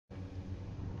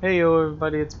Hey yo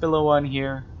everybody, it's Below1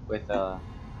 here with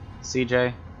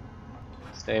CJ.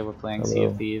 Today we're playing Sea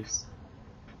of Hello. Thieves.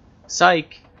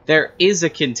 Psych! There is a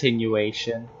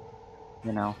continuation.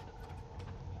 You know,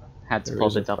 had to There pull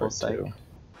is the a double part psych. 2.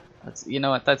 You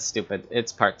know what? That's stupid.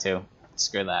 It's part 2.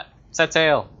 Screw that. Set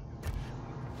sail.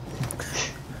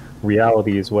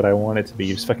 Reality is what I want it to be.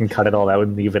 You just fucking cut it all out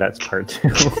and leave it as part 2.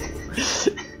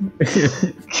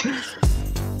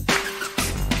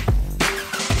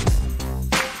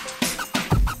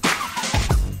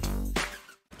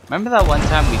 Remember that one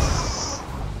time we?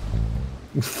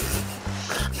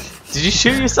 Did you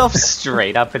shoot yourself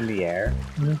straight up in the air?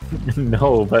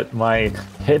 No, but my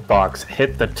hitbox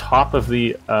hit the top of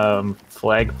the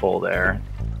flagpole there.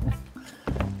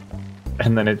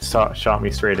 And then it shot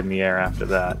me straight in the air after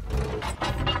that.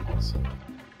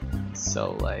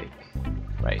 So, like,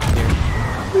 right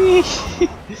here.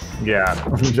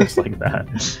 Yeah, just like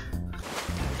that.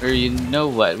 Or you know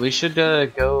what? We should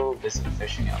go visit a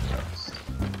fishing outpost.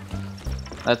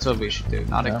 That's what we should do,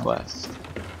 not a quest.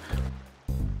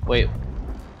 Wait,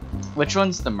 which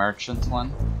one's the merchant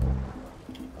one?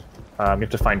 You have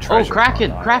to find treasure. Oh,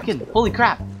 Kraken! Kraken! Holy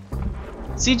crap!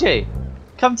 CJ,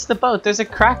 come to the boat. There's a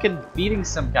Kraken beating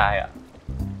some guy up.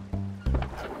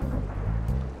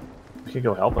 We could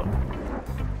go help him.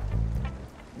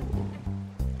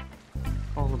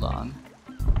 Hold on.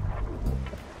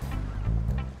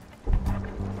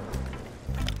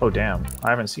 Oh damn,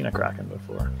 I haven't seen a Kraken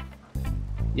before.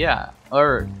 Yeah,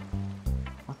 or...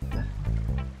 What the...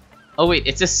 Oh wait,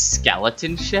 it's a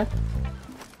skeleton ship?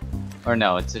 Or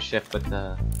no, it's a ship with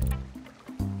the...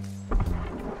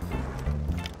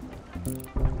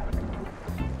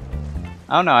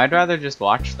 I don't know, I'd rather just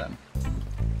watch them.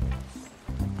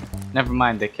 Never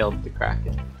mind, they killed the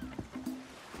Kraken.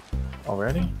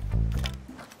 Already?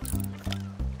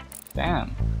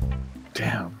 Damn.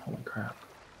 Damn, holy crap.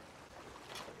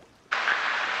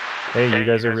 Hey, you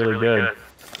guys are really good.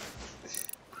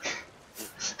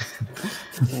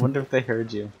 I wonder if they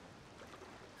heard you.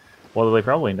 Well, they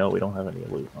probably know we don't have any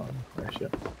loot on our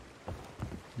ship.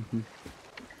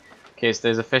 Okay, so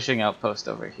there's a fishing outpost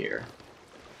over here.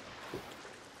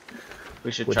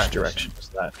 We should try. Which direction is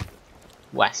that?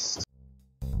 West.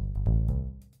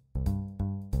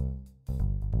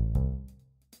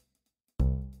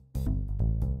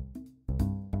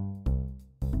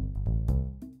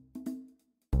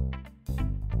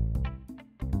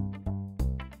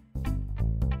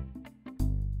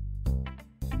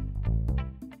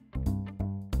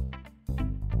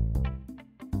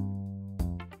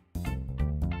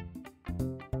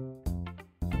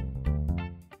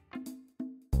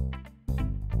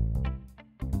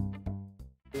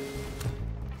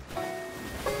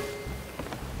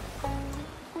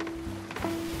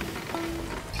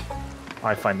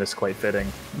 I find this quite fitting.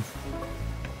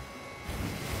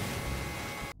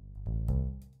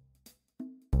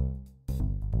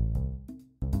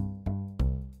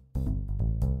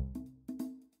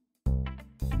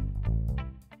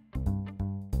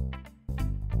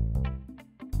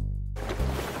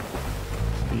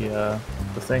 The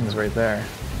thing's right there.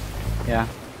 Yeah.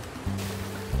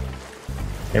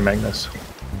 Hey, Magnus.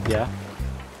 Yeah.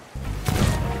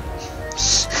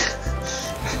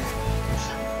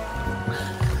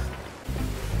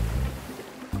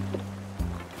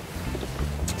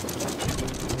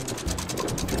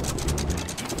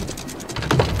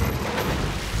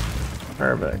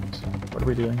 Perfect. What are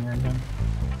we doing here again?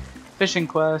 Fishing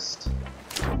quest.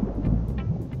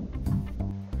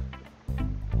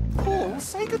 Paul,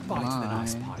 say goodbye to the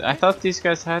nice pirate. I thought these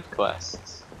guys had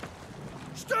quests.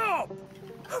 Stop!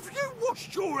 Have you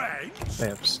washed your hands? They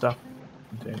have stuff.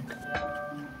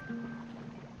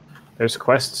 There's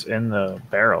quests in the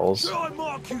barrels. Shall I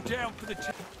mark you down for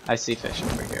the I see fish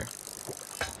over here.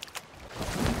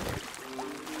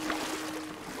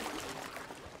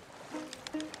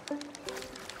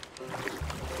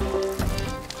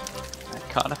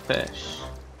 I caught a fish.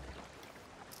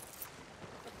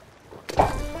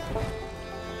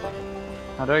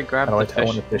 How do I grab How do I the tell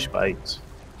when fish? the fish bites?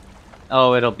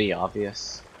 Oh, it'll be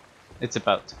obvious. It's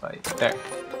about to fight. There.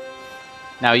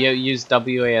 Now you use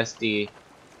WASD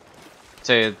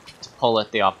to pull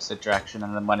it the opposite direction,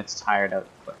 and then when it's tired out,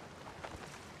 quick.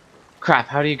 Crap,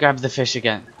 how do you grab the fish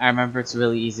again? I remember it's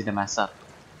really easy to mess up.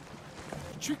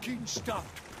 chicken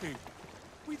stuffed pig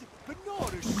with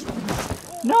banana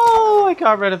sauce. No, I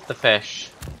got rid of the fish.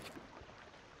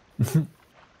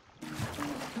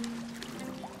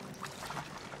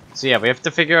 So yeah, we have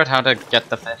to figure out how to get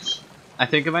the fish. I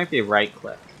think it might be right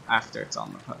click after it's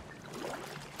on the hook.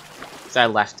 So I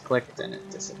left clicked and it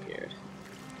disappeared.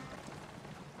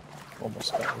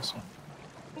 Almost got this one.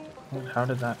 How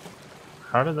did that?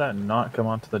 How did that not come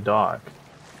onto the dock?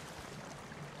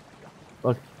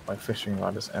 Look, my fishing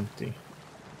rod is empty.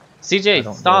 I CJ,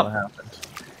 don't stop! know what happened.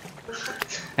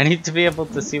 I need to be able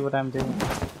to see what I'm doing.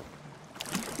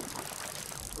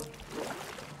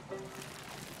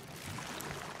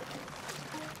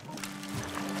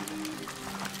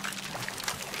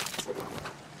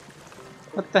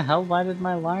 What the hell? Why did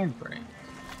my line break?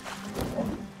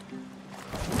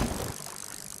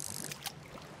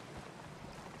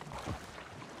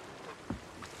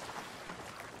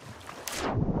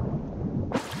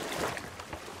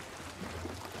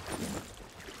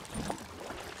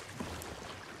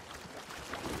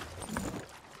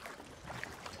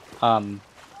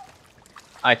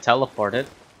 I teleported.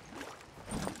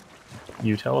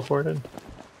 You teleported?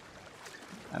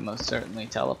 I most certainly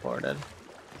teleported.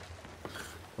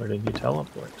 Where did you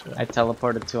teleport to? I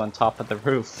teleported to on top of the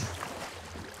roof.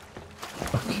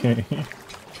 Okay.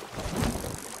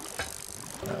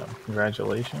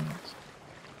 Congratulations.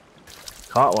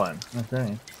 Caught one.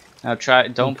 Okay. Now try,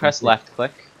 don't press left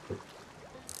click.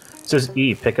 It says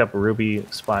E, pick up ruby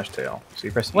splash tail. So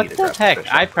you press E What to the grab heck? fish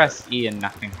I up pressed E and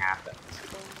nothing happened.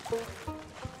 there.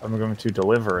 I'm going to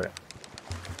deliver it.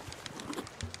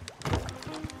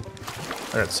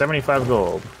 I got 75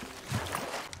 gold.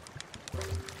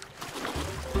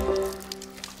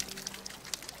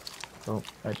 Oh,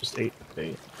 I just ate the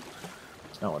bait.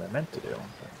 That's not what I meant to do. You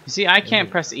see, I can't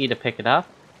press E to pick it up.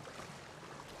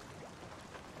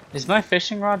 Is my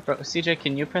fishing rod broke? CJ,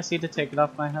 can you press E to take it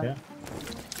off my head? Yeah.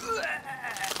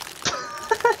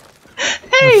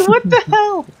 Hey, what the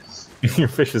hell? Your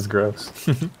fish is gross.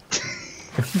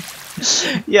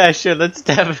 Yeah, sure, that's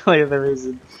definitely the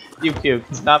reason you puked.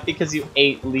 It's not because you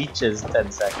ate leeches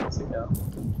 10 seconds ago.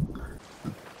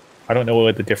 I don't know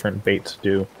what the different baits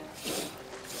do.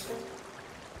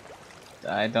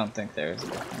 I don't think there is a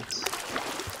difference.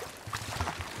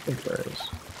 I think there is.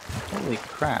 Holy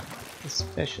crap, this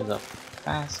fish is a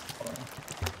fast boy.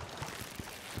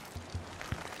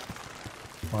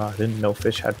 Wow, I didn't know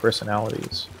fish had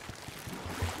personalities.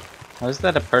 How is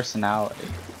that a personality?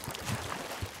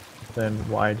 Then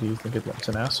why do you think it's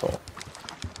an asshole?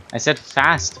 I said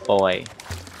fast boy.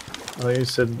 Oh, you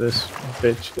said this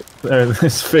bitch, or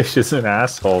this fish is an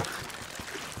asshole.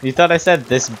 You thought I said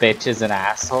this bitch is an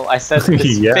asshole? I said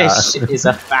this Yeah. fish is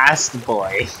a fast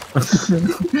boy.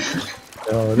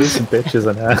 Oh, this bitch is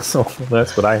an asshole.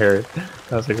 That's what I heard.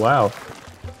 I was like, wow.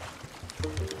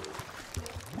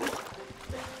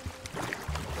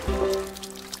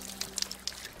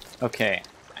 Okay,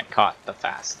 I caught the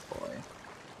fast boy.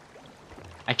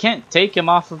 I can't take him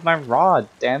off of my rod,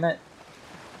 damn it.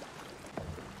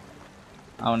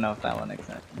 I don't know if that one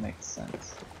exactly makes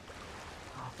sense.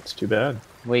 It's too bad.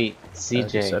 Wait, I just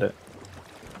said CJ.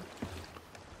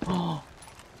 it.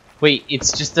 Wait,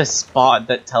 it's just a spot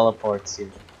that teleports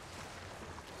you.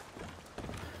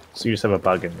 So you just have a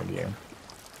bug in the game.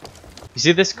 You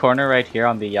see this corner right here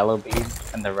on the yellow bead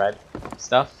and the red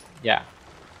stuff? Yeah.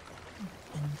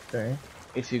 Okay.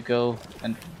 If you go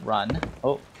and run.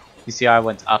 Oh, you see how I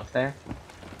went up there?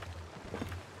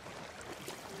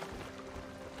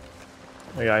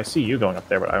 Oh, yeah, I see you going up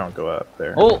there, but I don't go up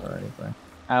there Oh! or anything.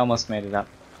 I almost made it up.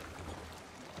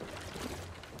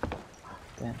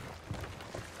 Damn.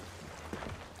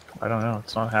 I don't know.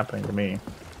 It's not happening to me.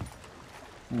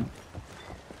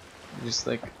 Just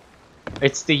like,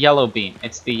 it's the yellow beam.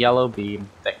 It's the yellow beam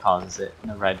that causes it,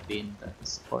 and the red beam that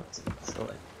supports it. So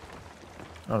like,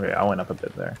 Okay, I went up a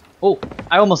bit there. oh,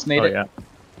 I almost made Oh it. yeah.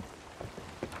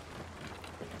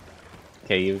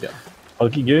 Okay, you go.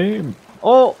 Lucky game.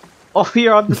 Oh, oh,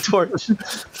 you're on the torch.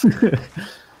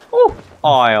 Oh,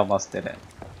 I almost did it.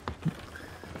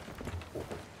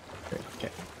 Okay.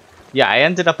 Yeah, I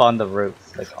ended up on the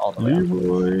roof, like all the way up.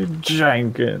 Leroy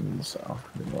Jenkins. Oh,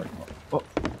 good morning.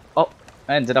 Oh,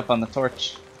 I ended up on the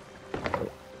torch.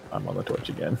 I'm on the torch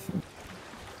again.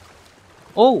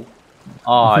 Oh,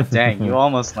 oh, dang, you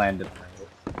almost landed.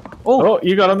 Oh, Oh,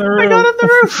 you got on the roof. I got on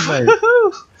the roof. Nice.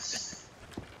 Woohoo!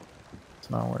 It's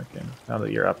not working. Now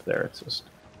that you're up there, it's just...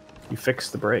 You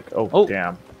fixed the break. Oh, Oh.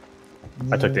 damn.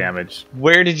 I took damage.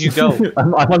 Where did you go?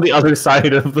 I'm on the other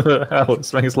side of the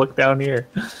house. I just look down here.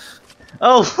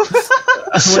 Oh,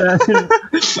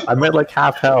 I'm at like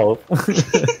half health.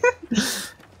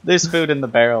 there's food in the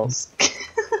barrels.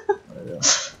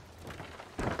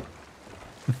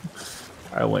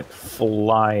 I went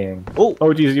flying. Oh,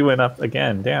 Oh, geez, you went up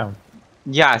again. Damn.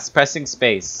 yeah, it's pressing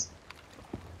space.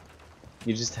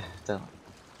 You just have to.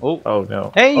 Oh, Oh,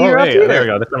 no. Hey, oh, you're up hey, here. There we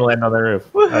go. That's gonna land on the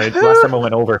roof. Alright, Woohoo! last time I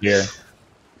went over here.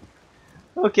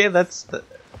 okay, that's the.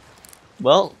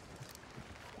 Well,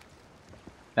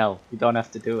 no, you don't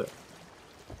have to do it.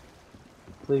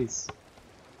 please.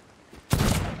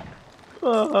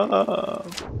 Banana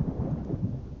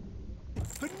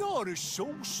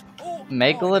sauce or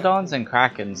Megalodons and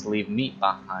krakens leave meat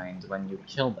behind when you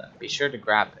kill them. Be sure to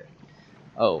grab it.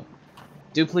 Oh,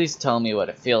 do please tell me what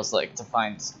it feels like to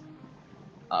find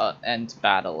and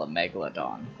battle a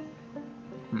megalodon.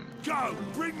 Go,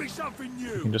 bring me something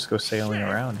new. You can just go sailing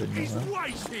around, didn't you? He's Huh?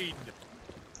 waiting.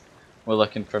 We're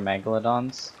looking for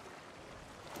megalodons.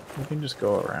 You can just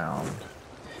go around.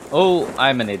 Oh,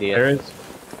 I'm an idiot.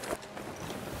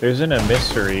 There's an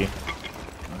emissary.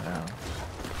 Wow.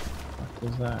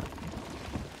 What is that?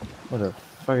 What the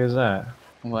fuck is that?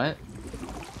 What?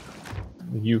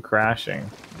 You crashing.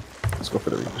 Let's go for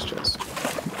the Reaper's chest.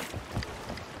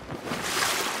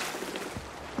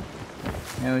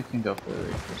 Yeah, we can go for the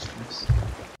Reaper's chest.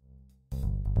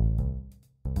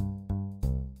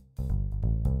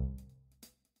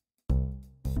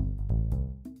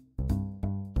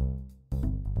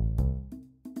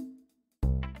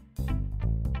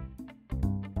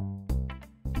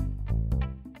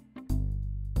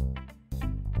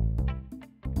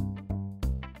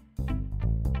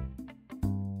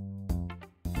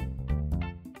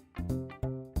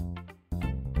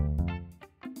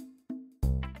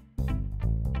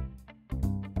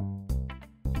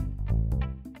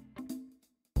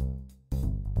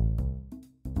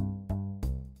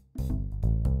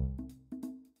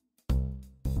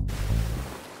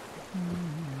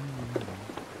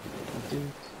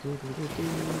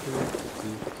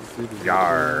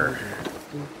 Yar.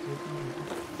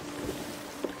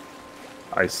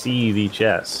 I see the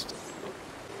chest.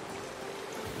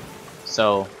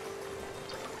 So,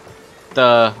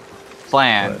 the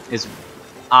plan What? is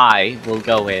I will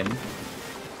go in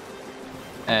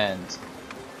and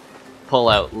pull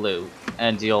out loot,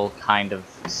 and you'll kind of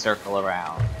circle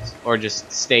around, or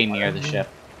just stay near the ship.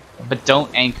 But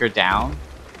don't anchor down,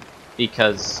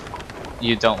 because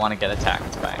you don't want to get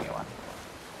attacked by anyone.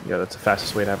 Yeah, that's the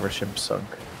fastest way to have our ship sunk,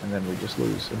 and then we just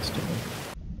lose instantly.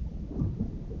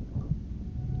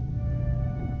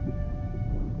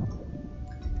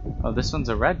 Oh, this one's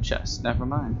a red chest, never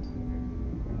mind.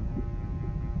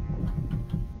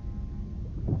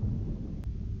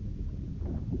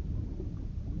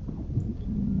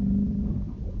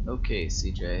 Okay,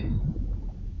 CJ.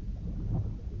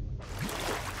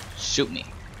 Shoot me.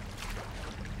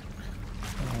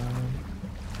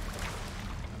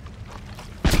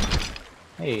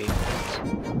 Hey.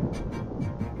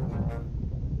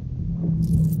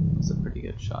 That's a pretty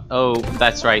good shot. Oh,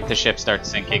 that's right, the ship starts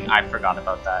sinking. I forgot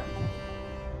about that.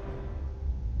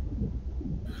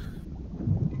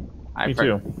 Me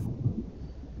too.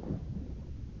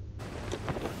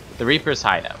 The Reaper's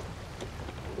hideout.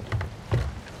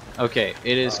 Okay,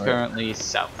 it is currently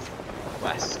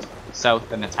southwest.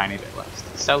 South and a tiny bit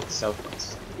west.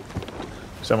 Southwest.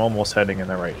 So I'm almost heading in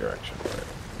the right direction.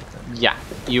 Yeah,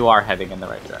 you are heading in the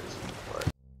right direction.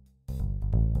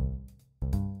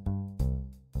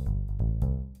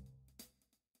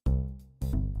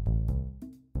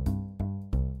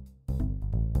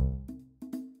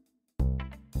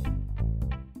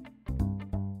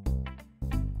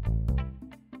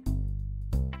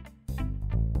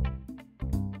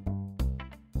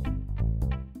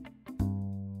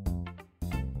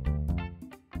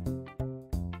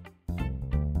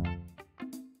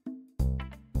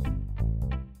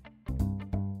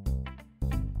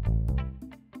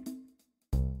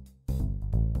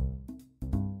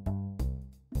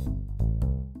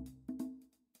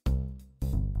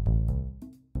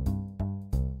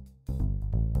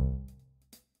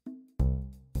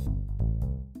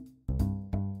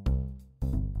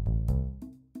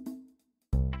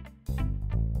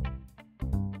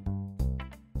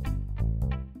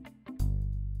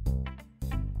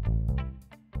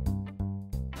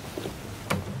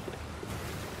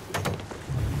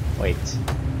 Wait.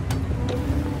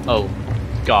 Oh,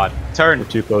 God. Turn! We're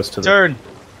too close to the... Turn!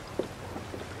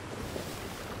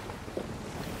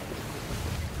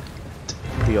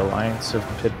 The Alliance of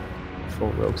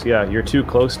Pitful Rogues. Yeah, you're too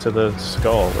close to the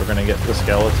skull. We're gonna get the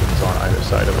skeletons on either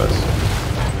side of us.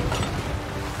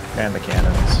 And the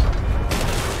cannons.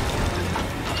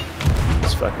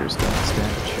 These fuckers don't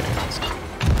stand a chance.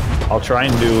 I'll try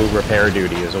and do repair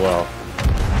duty as well.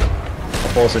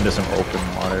 I'll pull us into some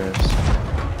open waters.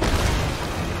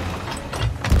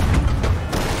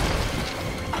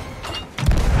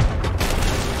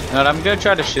 You know what, I'm gonna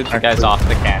try to shoot the guys off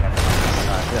the cannon.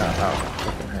 Yeah, oh,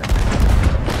 fucking hurt.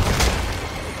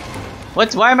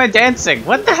 What? Why am I dancing?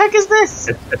 What the heck is this?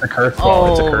 It's a curse ball.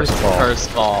 Oh, It's a curse it's ball. a curse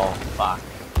ball. Fuck.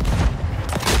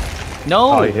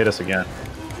 No! Oh, he hit us again.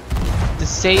 The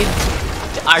save...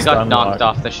 I got Stun knocked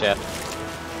lock. off the ship.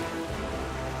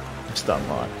 It's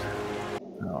unlocked.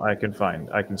 No, I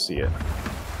can see it.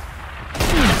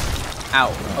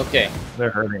 Ow. Okay. They're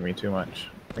hurting me too much.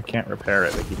 I can't repair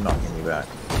it. They keep knocking me back.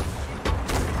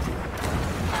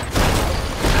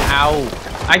 Ow.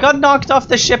 I got knocked off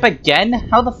the ship again?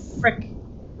 How the frick?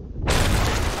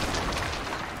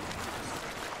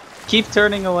 Keep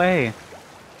turning away.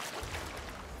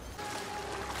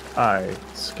 Hi,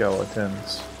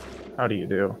 skeletons. How do you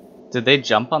do? Did they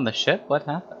jump on the ship? What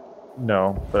happened?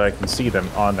 No, but I can see them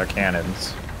on their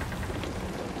cannons.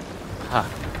 Huh.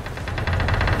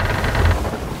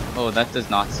 Oh, that does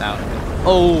not sound good.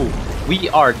 Oh, we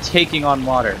are taking on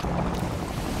water.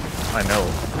 I know.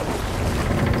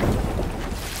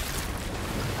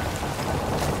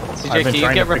 CJ, can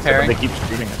you get repairing? They keep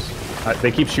shooting us.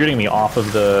 They keep shooting me off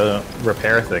of the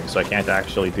repair thing, so I can't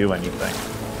actually do anything.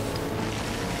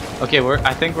 Okay,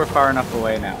 I think we're far enough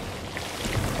away now.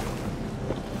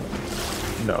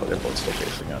 No, they're both still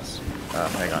chasing us.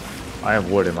 Hang on. I have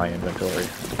wood in my inventory.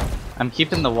 I'm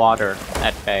keeping the water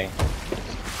at bay.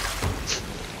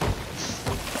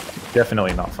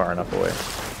 Definitely not far enough away.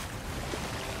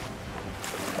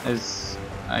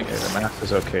 I Okay, guess. the map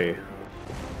is okay.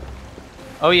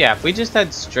 Oh yeah, if we just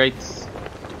had straight.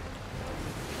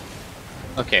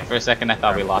 Okay, for a second I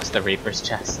thought we lost the Reaper's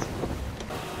chest.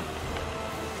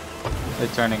 They're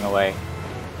turning away.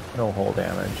 No hull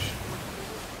damage.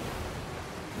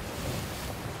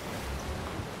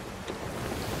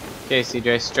 Okay,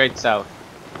 CJ, straight south.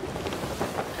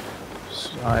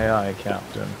 Aye, aye,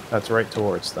 Captain. That's right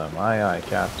towards them. Aye, aye,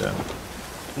 Captain.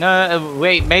 No,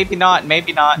 wait, maybe not,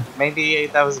 maybe not. Maybe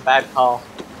that was a bad call.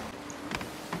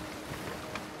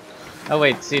 Oh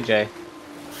wait, CJ.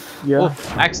 Yeah. Oh,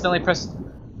 accidentally pressed.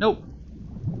 Nope.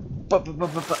 Oh,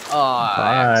 I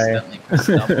Bye.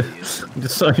 accidentally pressed W.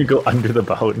 Just saw you go under the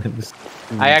boat and just.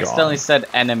 I accidentally said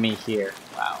enemy here.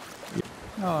 Wow.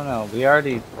 Oh no, we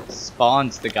already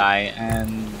spawned the guy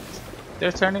and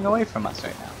they're turning away from us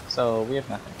right now. So we have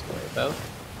nothing to worry about.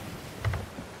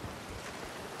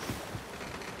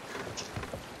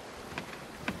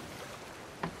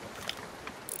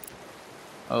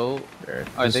 Oh, They're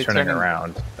are just they turning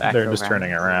around? back They're just around?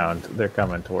 turning around. They're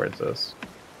coming towards us.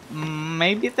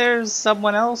 Maybe there's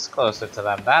someone else closer to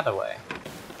them that way.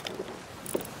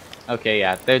 Okay,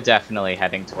 yeah, they're definitely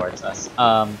heading towards us.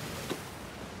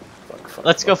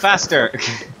 Let's go faster.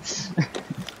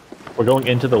 We're going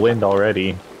into the wind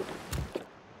already.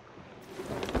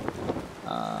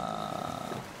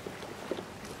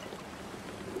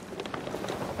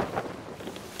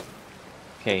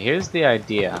 Okay, here's the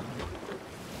idea.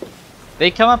 They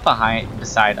come up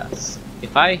beside us.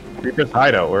 If I Reaper's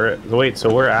hideout. Wait,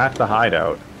 so we're at the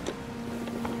hideout.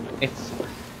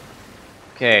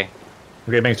 Okay.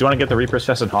 Okay, Banks, do you want to get the Reaper's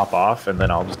chest and hop off, and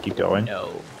then I'll just keep going?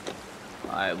 No.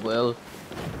 I will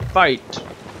fight.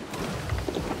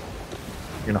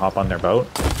 You're gonna hop on their boat?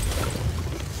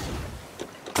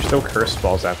 Throw curse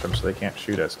balls at them so they can't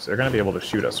shoot us, because they're gonna be able to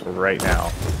shoot us right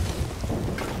now.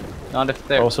 Not if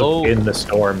they're Also in the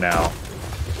storm now.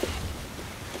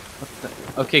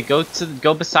 Okay, go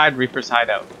beside Reaper's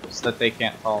hideout so that they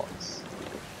can't follow us.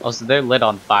 Also, they're lit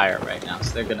on fire right now,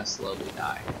 so they're gonna slowly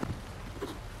die.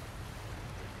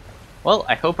 Well,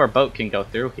 I hope our boat can go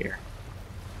through here.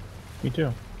 Me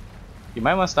too. You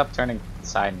might want to stop turning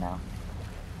side now.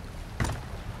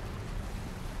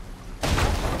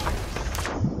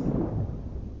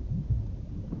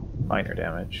 Minor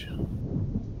damage.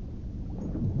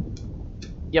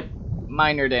 Yep,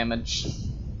 minor damage.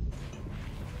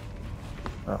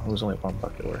 Oh, it was only 1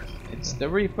 bucket worth. It's the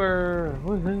Reaper!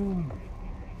 Woohoo!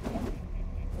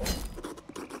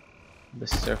 The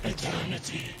serpent.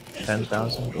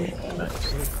 10,000 gold.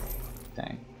 Nice.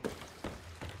 Dang.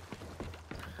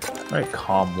 Alright,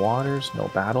 calm waters, no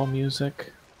battle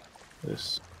music.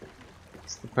 This.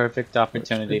 It's the perfect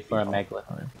opportunity for a Meglet.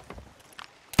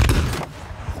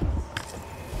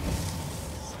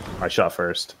 I shot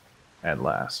first and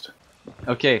last.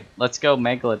 Okay, let's go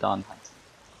Megalodon hunt.